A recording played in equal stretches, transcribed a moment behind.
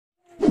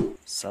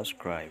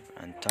subscribe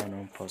and turn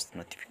on post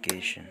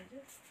notification.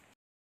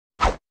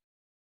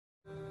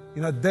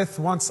 You know, death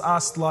once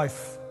asked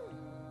life,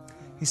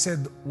 he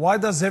said, why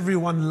does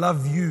everyone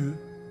love you,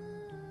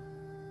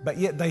 but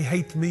yet they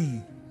hate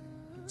me?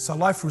 So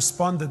life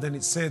responded and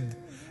it said,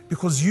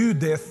 because you,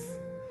 death,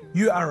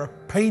 you are a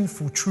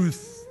painful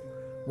truth,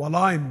 while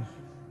I'm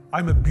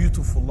a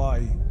beautiful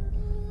lie.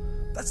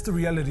 That's the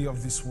reality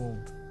of this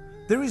world.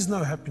 There is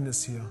no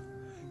happiness here.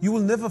 You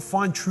will never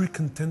find true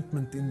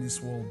contentment in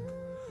this world.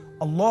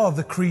 Allah,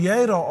 the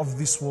creator of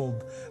this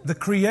world, the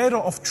creator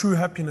of true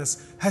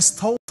happiness, has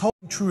told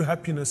true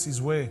happiness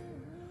is where?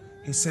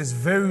 He says,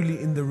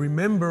 verily in the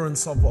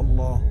remembrance of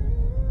Allah,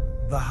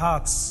 the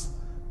hearts,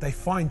 they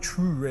find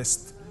true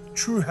rest,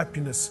 true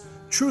happiness,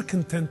 true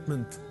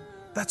contentment.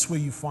 That's where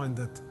you find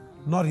it,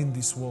 not in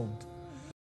this world.